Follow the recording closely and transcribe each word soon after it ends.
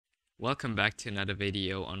Welcome back to another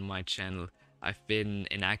video on my channel. I've been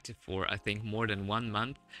inactive for I think more than 1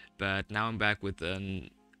 month, but now I'm back with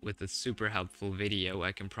a super helpful video,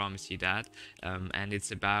 I can promise you that. And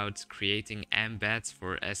it's about creating embeds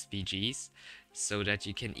for SVGs so that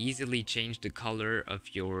you can easily change the color of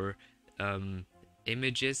your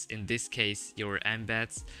images, in this case your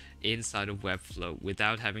embeds, inside of Webflow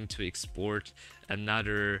without having to export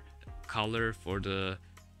another color for the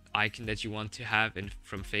icon that you want to have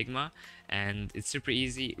from Figma. And it's super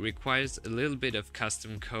easy. It requires a little bit of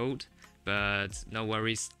custom code, but no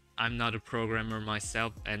worries, I'm not a programmer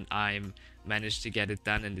myself and I'm managed to get it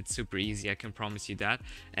done, and it's super easy, I can promise you that.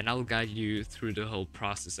 And I'll guide you through the whole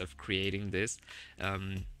process of creating this.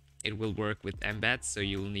 It will work with embeds, so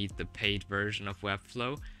you'll need the paid version of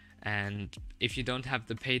Webflow. And if you don't have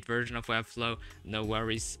the paid version of Webflow, no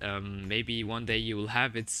worries, maybe one day you will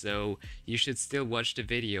have it, so you should still watch the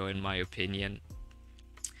video, in my opinion,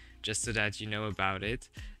 just so that you know about it.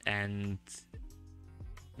 And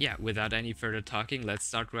yeah, without any further talking, let's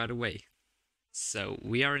start right away. So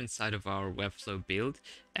we are inside of our Webflow build,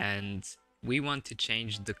 and we want to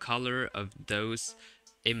change the color of those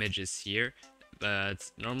images here.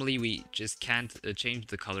 But normally we just can't change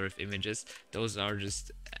the color of images. Those are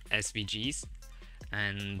just SVGs,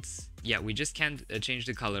 and yeah, we just can't change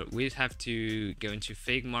the color. We'd have to go into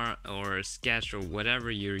Figma or Sketch or whatever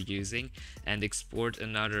you're using and export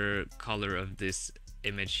another color of this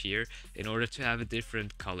image here in order to have a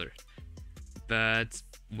different color. But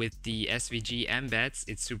with the SVG embeds,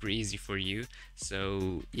 it's super easy for you.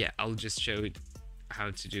 So yeah, I'll just show how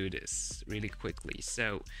to do this really quickly.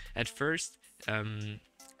 So at first,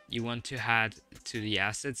 you want to head to the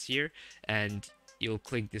assets here, and you'll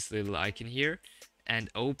click this little icon here and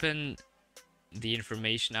open the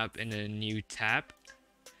information up in a new tab.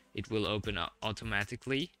 It will open up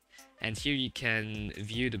automatically, and here you can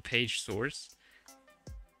view the page source,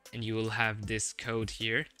 and you will have this code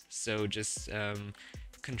here. So just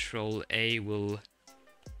Control A will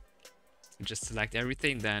just select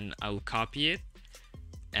everything, then I'll copy it,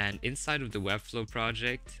 and inside of the Webflow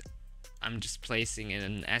project I'm just placing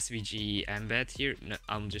an SVG embed here. No,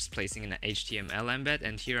 I'm just placing an HTML embed,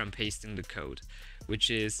 and here I'm pasting the code,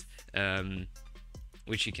 which is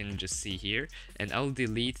which you can just see here. And I'll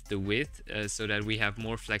delete the width so that we have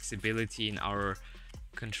more flexibility in our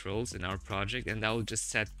controls in our project, and I'll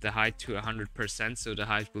just set the height to 100%, so the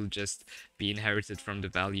height will just be inherited from the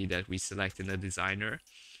value that we select in the designer.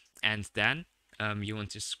 And then you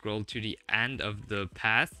want to scroll to the end of the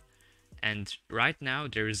path, and right now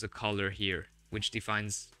there is a color here which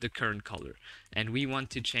defines the current color, and we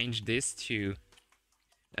want to change this to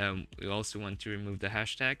we also want to remove the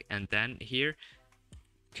hashtag, and then here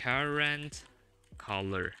current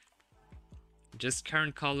color, just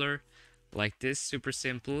current color, like this, super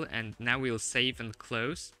simple. And now we'll save and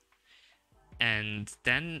close, and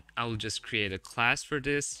then I'll just create a class for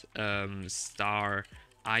this star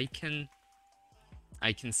icon.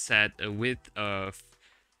 I can set a width of,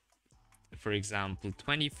 for example,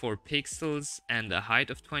 24 pixels and a height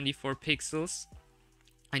of 24 pixels.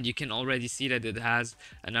 And you can already see that it has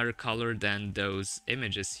another color than those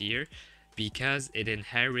images here, because it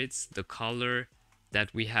inherits the color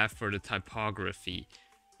that we have for the typography.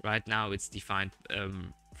 Right now it's defined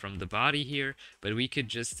from the body here, but we could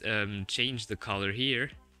just change the color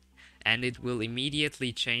here, and it will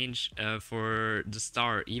immediately change for the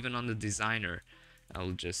star, even on the designer.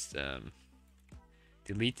 I'll just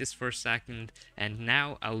delete this for a second, and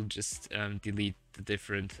now I'll just delete the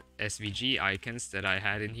different SVG icons that I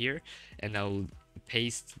had in here, and I'll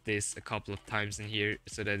paste this a couple of times in here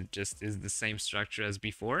so that it just is the same structure as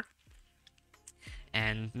before.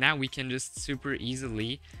 And now we can just super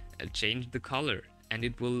easily change the color, and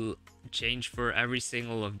it will change for every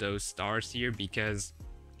single of those stars here, because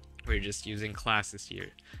we're just using classes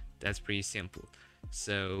here. That's pretty simple.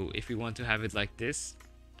 So if we want to have it like this,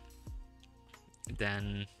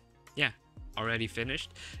 then yeah, already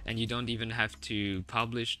finished, and you don't even have to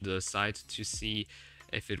publish the site to see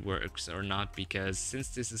if it works or not, because since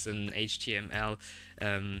this is an HTML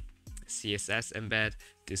CSS embed,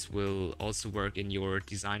 this will also work in your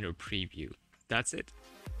designer preview. That's it.